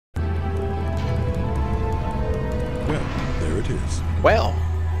Well,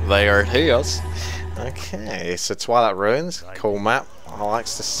 there it is. Okay, so Twilight Ruins, cool map. I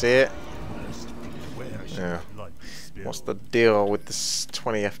likes to see it. Yeah. What's the deal with this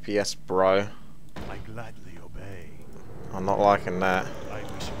 20 FPS, bro? I'm not liking that.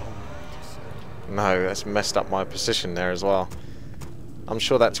 No, that's messed up my position there as well. I'm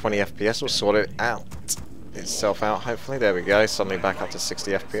sure that 20 FPS will sort it out. Itself out, hopefully. There we go. Suddenly back up to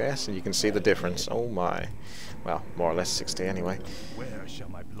 60 FPS, and you can see the difference. Oh my. Well, more or less 60 anyway. Where shall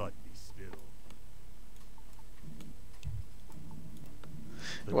my blood be spilled?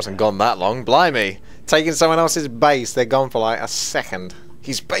 It wasn't gone that long. Blimey! Taking someone else's base, they're gone for like a second.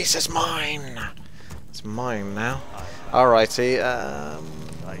 His base is mine! It's mine now. Alrighty,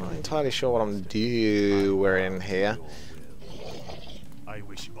 I'm not entirely sure what I'm doing here.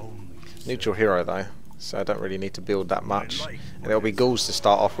 Neutral hero though, so I don't really need to build that much. And it'll be ghouls to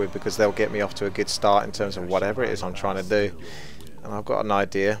start off with because they'll get me off to a good start in terms of whatever it is I'm trying to do. And I've got an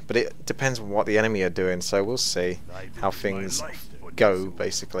idea, but it depends on what the enemy are doing, so we'll see how things go,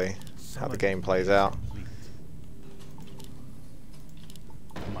 basically, how the game plays out.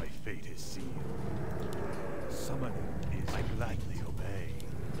 My fate is sealed. Summoning is I gladly obey.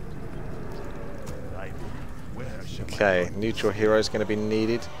 Okay, neutral hero is going to be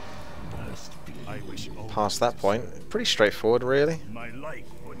needed. Past that point, pretty straightforward, really.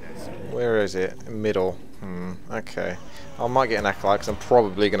 Where is it? Middle. Okay. I might get an Acolyte because I'm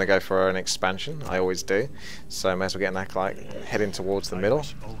probably going to go for an expansion. I always do. So I may as well get an Acolyte heading towards the middle.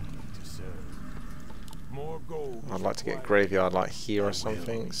 I'd like to get Graveyard like here or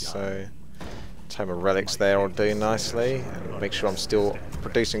something. So Tome of Relics there will do nicely. And make sure I'm still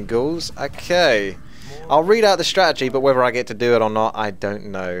producing ghouls. Okay. I'll read out the strategy, but whether I get to do it or not, I don't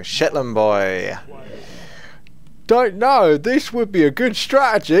know. Shetland boy. Don't know. This would be a good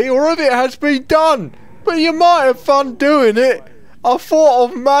strategy, or if it has been done. But you might have fun doing it. I thought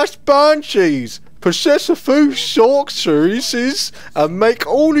of mass banshees. Possess a few sorceresses and make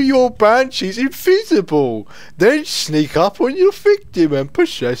all of your banshees invisible. Then sneak up on your victim and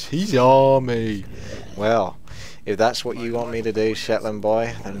possess his army. Well, if that's what you want me to do, Shetland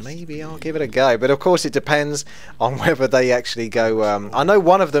boy, then maybe I'll give it a go. But of course it depends on whether they actually go... I know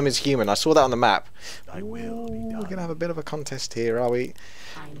one of them is human. I saw that on the map. Ooh, we're going to have a bit of a contest here, are we?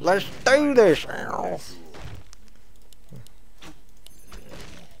 Let's do this! Ow.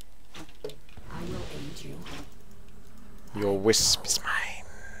 Your wisp is mine.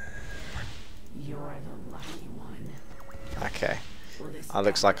 You're the lucky one. Okay.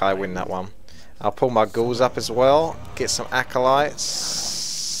 Looks like I win that one. I'll pull my ghouls up as well. Get some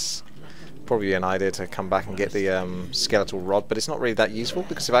acolytes. Probably an idea to come back and get the skeletal rod, but it's not really that useful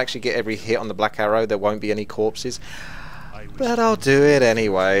because if I actually get every hit on the black arrow, there won't be any corpses. But I'll do it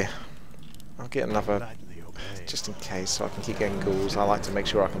anyway. I'll get another just in case, so I can keep getting ghouls. I like to make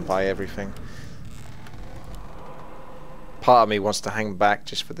sure I can buy everything. Part of me wants to hang back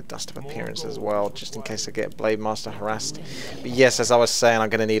just for the dust of appearance as well, just in case I get Blade Master harassed. But yes, as I was saying, I'm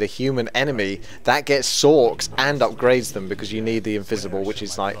going to need a human enemy that gets sorks and upgrades them because you need the invisible, which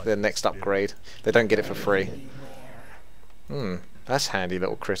is like the next upgrade. They don't get it for free. That's handy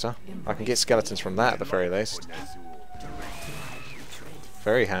little critter. I can get skeletons from that at the very least.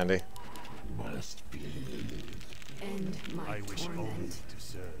 Very handy. I wish only to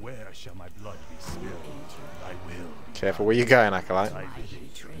serve. Where shall my blood be spilled? I will. Careful where you going, Acolyte.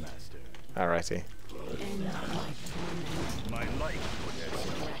 Alrighty.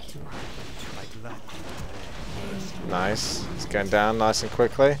 Nice. It's going down nice and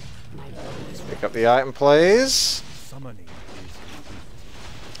quickly. Pick up the item, please.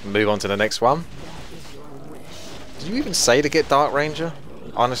 Move on to the next one. Did you even say to get Dark Ranger?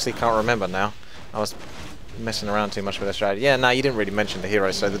 Honestly, can't remember now. I was messing around too much with the strategy. Yeah, no, you didn't really mention the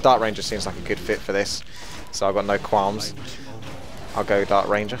hero, so the Dark Ranger seems like a good fit for this. So I've got no qualms. I'll go Dark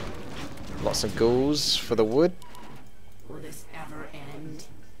Ranger. Lots of ghouls for the wood. Will this ever end?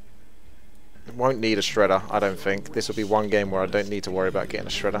 It won't need a shredder, I don't think. This will be one game where I don't need to worry about getting a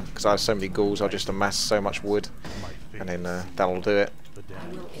shredder because I have so many ghouls. I'll just amass so much wood, and then that'll do it.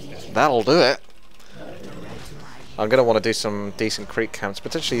 That'll do it. I'm going to want to do some decent creek camps,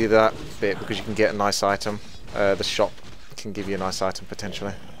 potentially that bit because you can get a nice item. The shop can give you a nice item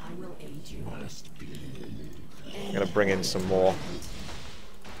potentially. I'm going to bring in some more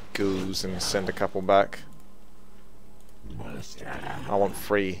ghouls and send a couple back. I want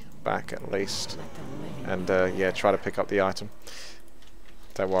 3 back at least. And yeah, try to pick up the item.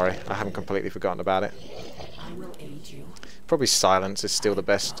 Don't worry, I haven't completely forgotten about it. Probably silence is still the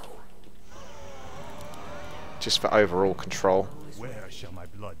best. Just for overall control.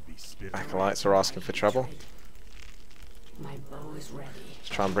 Acolytes are asking for trouble. My bow is ready. Let's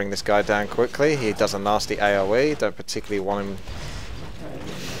try and bring this guy down quickly. He does a nasty AoE. Don't particularly want him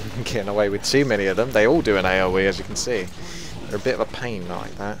getting away with too many of them. They all do an AoE, as you can see. They're a bit of a pain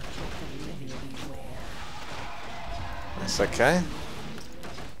like that. That's okay.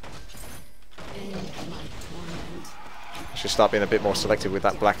 I should start being a bit more selective with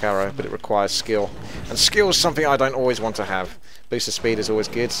that black arrow, but it requires skill. And skill is something I don't always want to have. Boost of speed is always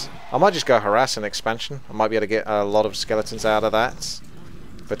good. I might just go harass and expansion. I might be able to get a lot of skeletons out of that.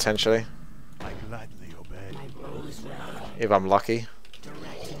 Potentially. I gladly obey. If I'm lucky.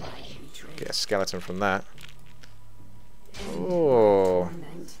 Get a skeleton from that. Oh.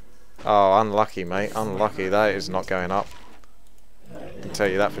 Oh, unlucky, mate. Unlucky. That is not going up. I can tell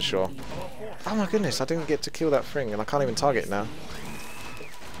you that for sure. Oh my goodness, I didn't get to kill that thing, and I can't even target now.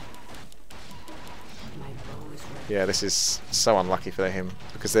 Yeah, this is so unlucky for him,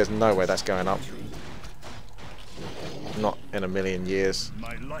 because there's no way that's going up. Not in a million years.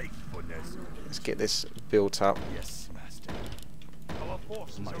 My life for this. Let's get this built up. Yes, master. Our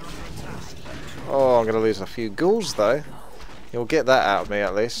forces are under attack. Oh, I'm going to lose a few ghouls, though. You'll get that out of me,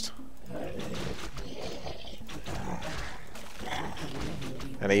 at least.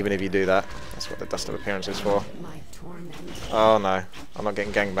 And even if you do that, that's what the dust of appearance is for. Oh no, I'm not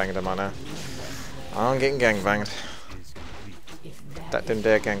getting gangbanged, am I now? I'm getting gangbanged. That didn't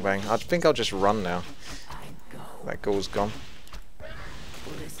dare gangbang. I think I'll just run now. That ghoul's gone.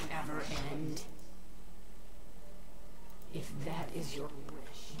 Will this ever end? If that is your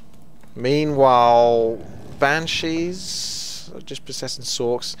wish. Meanwhile, Banshees are just possessing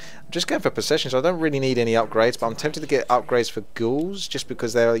Sorks. I'm just going for possessions. I don't really need any upgrades, but I'm tempted to get upgrades for ghouls just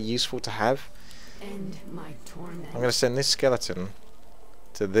because they're useful to have. End my torment. I'm going to send this skeleton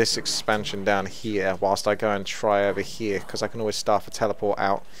to this expansion down here whilst I go and try over here, because I can always start a teleport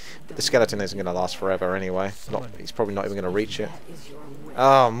out. But the skeleton isn't going to last forever anyway. He's probably not even going to reach it.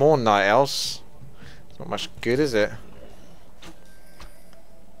 Oh, more night elves. It's not much good, is it?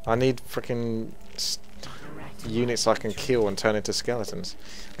 I need freaking units I can kill and turn into skeletons.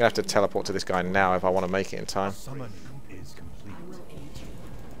 I'm going to have to teleport to this guy now if I want to make it in time. Summoning is complete.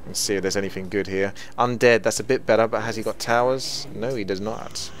 And see if there's anything good here. Undead, that's a bit better, but has he got towers? No, he does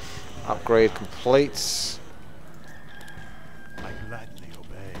not. Upgrade complete. I gladly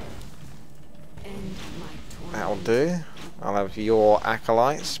obey. End my torment. That'll do. I'll have your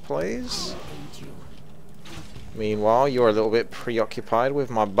acolytes, please. Meanwhile, you're a little bit preoccupied with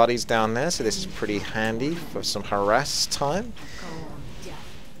my buddies down there, so this is pretty handy for some harass time.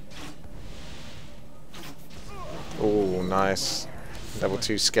 Oh, nice. Level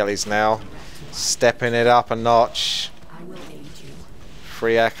 2 skellies now. Stepping it up a notch.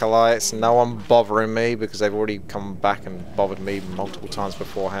 Free acolytes. No one bothering me because they've already come back and bothered me multiple times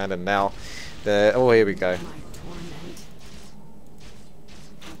beforehand, and now they're... Oh, here we go.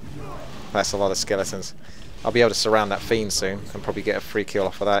 That's a lot of skeletons. I'll be able to surround that fiend soon and probably get a free kill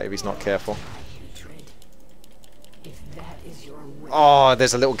off of that if he's not careful. Oh,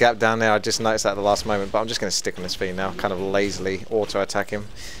 there's a little gap down there. I just noticed that at the last moment, but I'm just going to stick on this fiend now. Kind of lazily auto-attack him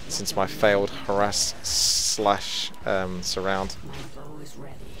since my failed harass slash surround.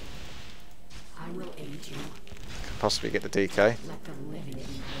 Could possibly get the DK.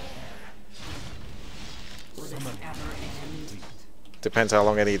 Depends how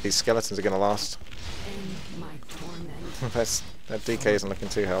long any of these skeletons are going to last. That DK isn't looking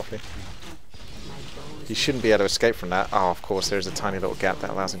too healthy. He shouldn't be able to escape from that. Oh, of course, there's a tiny little gap that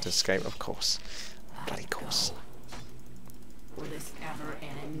allows him to escape. Of course. Bloody course.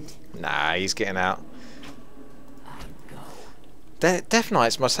 Nah, he's getting out. Death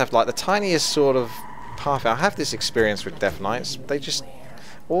Knights must have like the tiniest sort of path. I have this experience with Death Knights. They just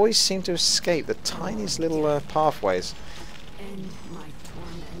always seem to escape the tiniest little pathways.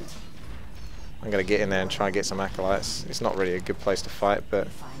 I'm going to get in there and try and get some acolytes. It's not really a good place to fight, but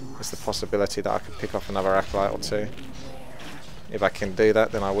there's the possibility that I could pick off another acolyte or two. If I can do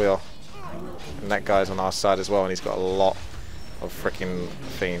that, then I will. And that guy's on our side as well, and he's got a lot of freaking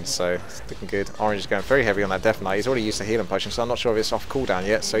fiends, so it's looking good. Orange is going very heavy on that Death Knight. He's already used a healing potion, so I'm not sure if it's off cooldown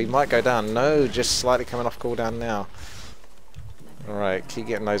yet, so he might go down. No, just slightly coming off cooldown now. Alright, keep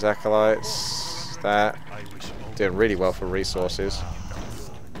getting those acolytes. That. Doing really well for resources.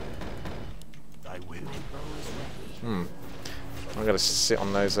 I'm going to sit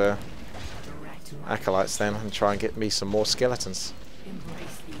on those acolytes then and try and get me some more skeletons.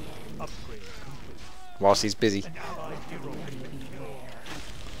 Whilst he's busy.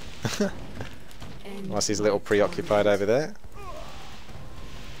 Whilst he's a little preoccupied over there.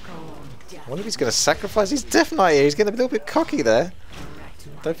 I wonder if he's going to sacrifice his Death Knight here. He's getting a little bit cocky there.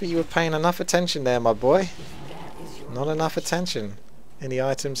 Don't think you were paying enough attention there, my boy. Not enough attention. Any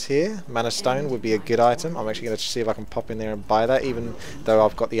items here? Mana Stone would be a good item. I'm actually going to see if I can pop in there and buy that, even though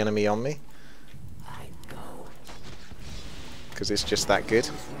I've got the enemy on me. Because it's just that good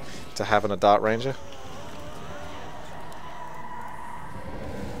to have in a Dark Ranger.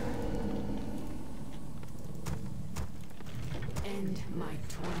 End my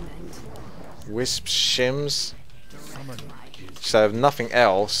torment. Wisp shims. So if nothing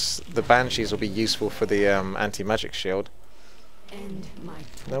else, the Banshees will be useful for the anti-magic shield. End my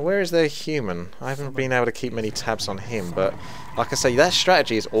Now where is their human? I haven't been able to keep many tabs on him, but like I say, that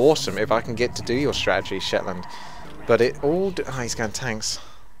strategy is awesome if I can get to do your strategy, Shetland. But it all... oh, he's going tanks.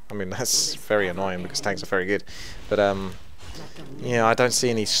 I mean, that's very annoying because tanks are very good. But yeah, I don't see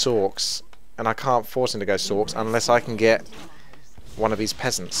any Sorks, and I can't force him to go Sorks unless I can get one of these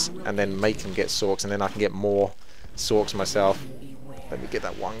peasants and then make him get Sorks, and then I can get more Sorks myself. Let me get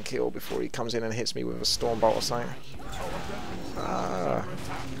that one kill before he comes in and hits me with a Stormbolt or something.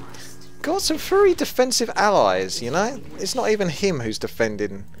 Got some very defensive allies, you know? It's not even him who's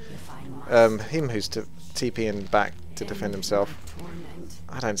defending, him who's TPing back to defend himself.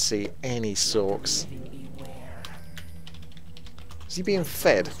 I don't see any Sorks. Is he being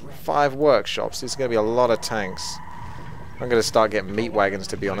fed? 5 workshops. There's going to be a lot of tanks. I'm going to start getting meat wagons,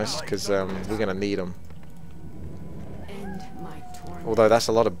 to be honest, because we're going to need them. Although that's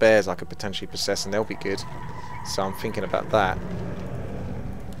a lot of bears I could potentially possess, and they'll be good. So I'm thinking about that.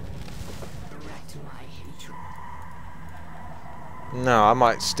 No, I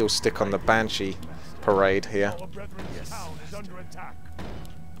might still stick on the Banshee parade here.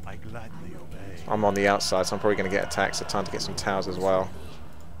 I'm on the outside, so I'm probably going to get attacked, so time to get some towers as well.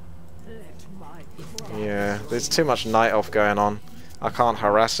 Yeah, there's too much Night Elf going on. I can't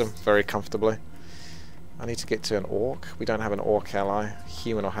harass him very comfortably. I need to get to an Orc. We don't have an Orc ally.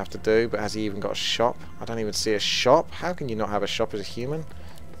 Human will have to do, but has he even got a shop? I don't even see a shop. How can you not have a shop as a human?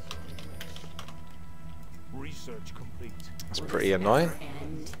 Research complete. That's pretty annoying.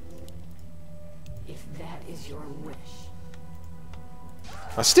 If that is your wish.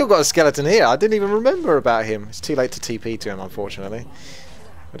 I still got a skeleton here. I didn't even remember about him. It's too late to TP to him, unfortunately.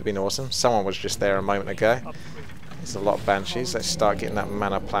 Would have been awesome. Someone was just there a moment ago. There's a lot of Banshees. Let's start getting that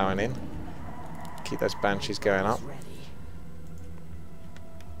mana ploughing in. Keep those Banshees going up.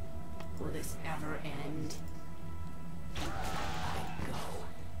 Will this ever end?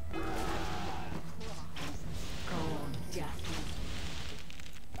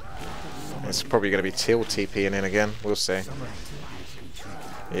 It's probably going to be Till TPing in again. We'll see.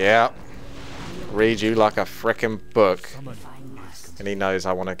 Yeah. Read you like a frickin' book. And he knows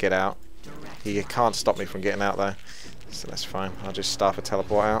I want to get out. He can't stop me from getting out though. So that's fine. I'll just start a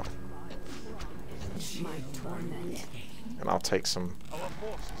teleport out. And I'll take some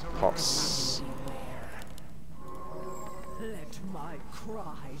pots.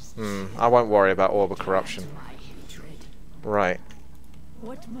 I won't worry about Orb of Corruption. Right.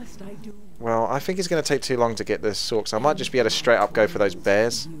 What must I do? Well, I think it's going to take too long to get the Sorks. I might just be able to straight up go for those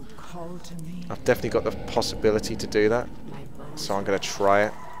bears. I've definitely got the possibility to do that. So I'm going to try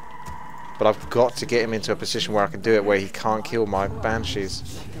it. But I've got to get him into a position where I can do it where he can't kill my Banshees.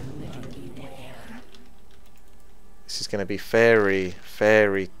 This is going to be very,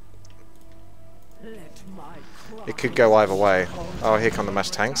 very... It could go either way. Oh, here come the mass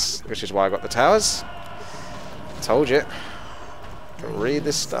tanks, which is why I got the towers. Told you. Can read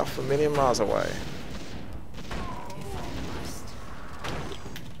this stuff a million miles away.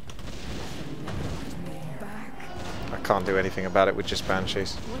 I can't do anything about it with just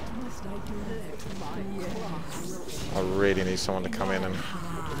Banshees. I really need someone to come in and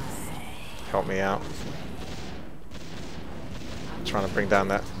help me out. Trying to bring down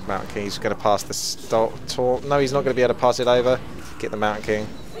that Mountain King. He's going to pass the no, he's not going to be able to pass it over. Get the Mountain King.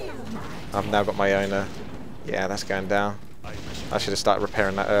 I've now got my owner. Yeah, that's going down. I should have started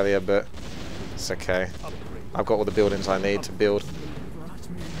repairing that earlier, but it's okay. I've got all the buildings I need to build.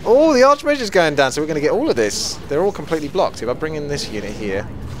 Oh, the Archmage is going down, so we're going to get all of this. They're all completely blocked. If I bring in this unit here,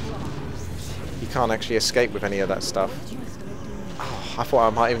 you can't actually escape with any of that stuff. Oh, I thought I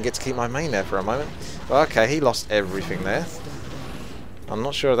might even get to keep my main there for a moment. Well, okay, he lost everything there. I'm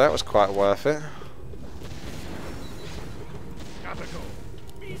not sure that was quite worth it.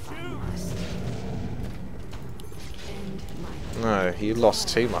 No, you lost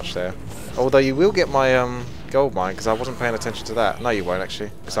too much there. Although you will get my gold mine, because I wasn't paying attention to that. No, you won't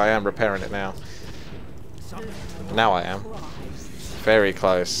actually, because I am repairing it now. Now I am. Very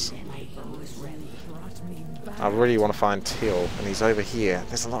close. I really want to find Till, and he's over here.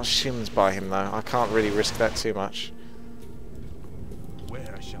 There's a lot of shims by him though. I can't really risk that too much.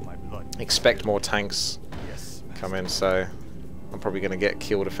 Where shall my blood expect more tanks yes, come in, so I'm probably going to get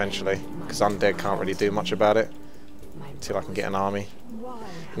killed eventually, because undead can't really do much about it until I can get an army.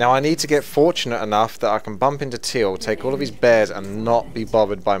 Now I need to get fortunate enough that I can bump into Teal, take all of his bears, and not be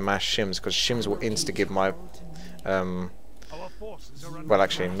bothered by mass shims, because shims will insta-give my... our forces are under well,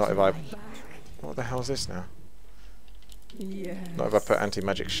 actually, not if I... What the hell is this now? Yes, Not if I put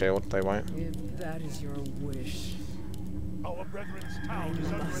anti-magic shield, they won't. if that is your wish, our brethren's I town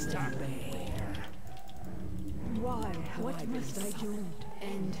is under must attack. obey. Why have I What been must I do?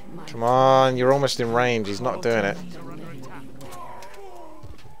 End my Come on, you're almost in range, he's not doing it. Are under attack.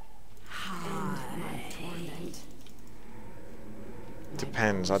 torment.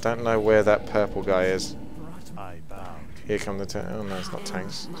 Depends, I don't know where that purple guy is. I bow. Here come the oh no, it's not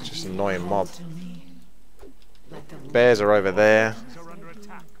tanks, it's just an annoying mob. to me? Let the Bears are over there. Are under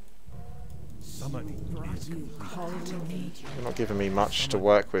attack. Summoning is You call to me. You're not giving me much to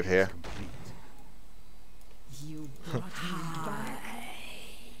work with here. complete. You brought me back.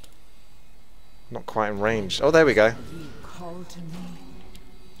 Not quite in range. Oh, there we go. You call to me.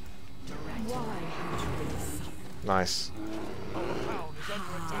 Why have you been summoned? Nice. Our town is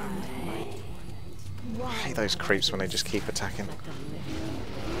under attack. I hate those creeps when they just keep attacking. You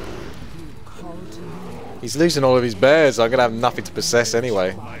call to me. He's losing all of his bears, I'm gonna have nothing to possess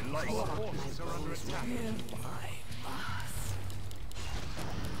anyway. My light forces are under attack.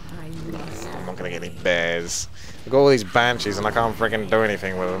 I must. I'm not gonna get any bears. I've got all these banshees and I can't freaking do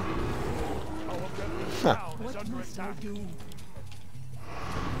anything with them. Our brethren's Huh. town is under attack.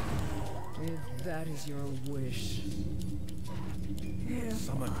 If that is your wish.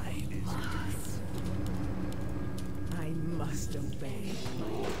 Summoning is I must obey.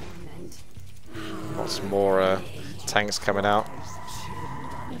 Lots more tanks coming out.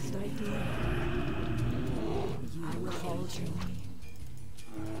 must I do? You call to me.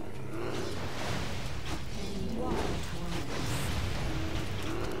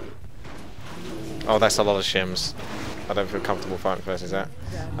 Oh, that's a lot of shims. I don't feel comfortable fighting versus that.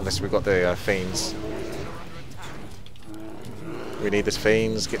 Unless we've got the fiends. We need the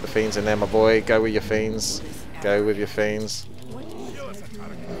fiends. Get the fiends in there, my boy. Go with your fiends. Go with your fiends.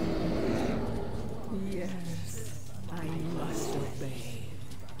 Yes, I must obey.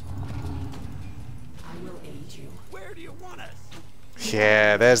 I will aid you. where do you want us?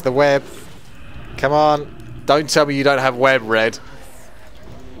 Yeah, there's the web. Come on. Don't tell me you don't have web, Red.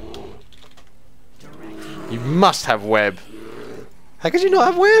 You must have web. How could you not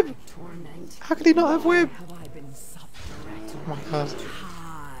have web? Torment. How could he not have web? Have I been summoned? Oh my god.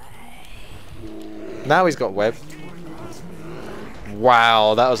 Now he's got web.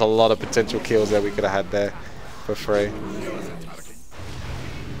 Wow, that was a lot of potential kills that we could have had there for free.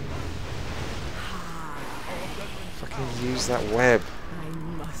 Fucking use that web. I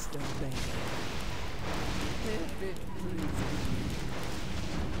must obey. If it pleases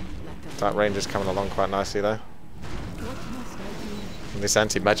That ranger's coming along quite nicely though. What must I do? And this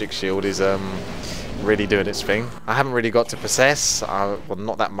anti-magic shield is really doing its thing. I haven't really got to possess, well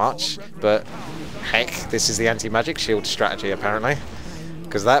not that much, but heck, this is the anti-magic shield strategy apparently.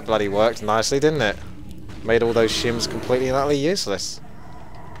 Because that bloody worked nicely, didn't it? Made all those shims completely and utterly useless.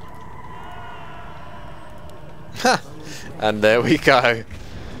 Ha! And there we go.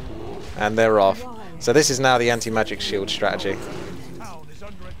 And they're off. So this is now the anti-magic shield strategy. Town is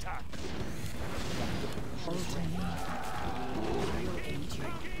under attack.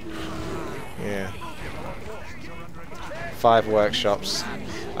 Yeah. 5 workshops.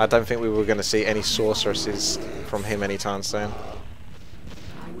 I don't think we were going to see any sorceresses from him anytime soon.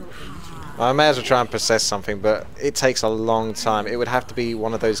 I may as well try and possess something, but it takes a long time. It would have to be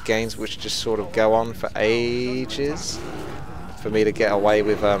one of those games which just sort of go on for ages for me to get away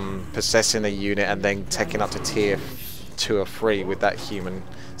with possessing a unit and then taking up to tier 2 or 3 with that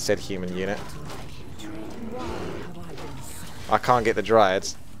said human unit. I can't get the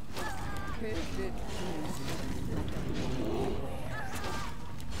dryads.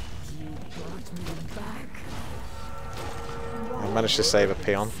 I managed to save a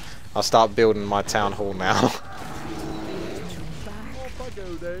peon. I'll start building my town hall now.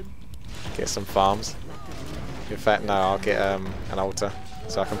 Get some farms. In fact, no, I'll get an altar,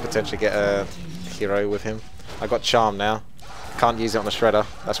 so I can potentially get a hero with him. I got charm now. Can't use it on the shredder.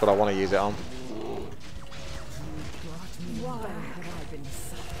 That's what I want to use it on.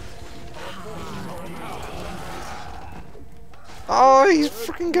 Oh, he's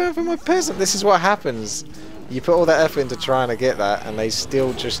freaking going for my peasant. This is what happens. You put all that effort into trying to get that, and they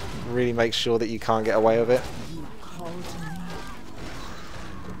still just really make sure that you can't get away with it. You call to me.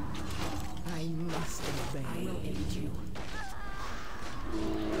 I must obey. I will aid you.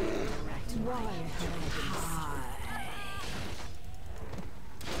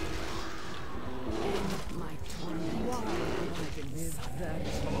 My torment. Why have I been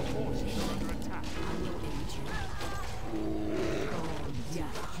savage? I will aid you.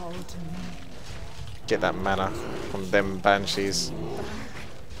 Death call to me. Get that mana from them banshees.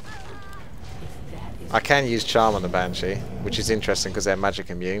 I can use charm on the banshee, which is interesting because they're magic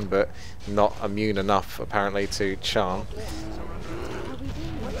immune, but not immune enough apparently to charm.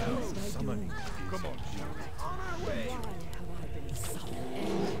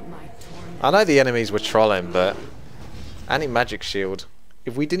 I know the enemies were trolling, but anti-magic shield,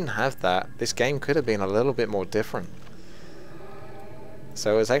 if we didn't have that, this game could have been a little bit more different.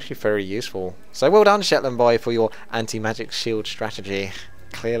 So it was actually very useful. So well done, Shetland Boy, for your anti-magic shield strategy.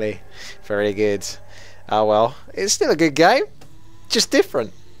 Clearly very good. Oh well, it's still a good game, just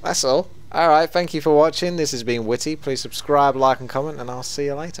different, that's all. Alright, thank you for watching. This has been Witty. Please subscribe, like and comment, and I'll see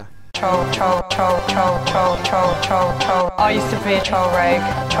you later. Troll. I used to be a troll rogue.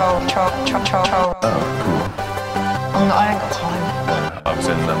 Troll. I ain't got time. I was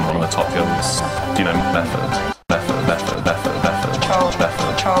in one of the top guilds. Do you know Method? Method. Troll.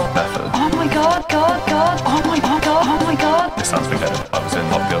 Oh my god. Oh my god. This sounds forgettable.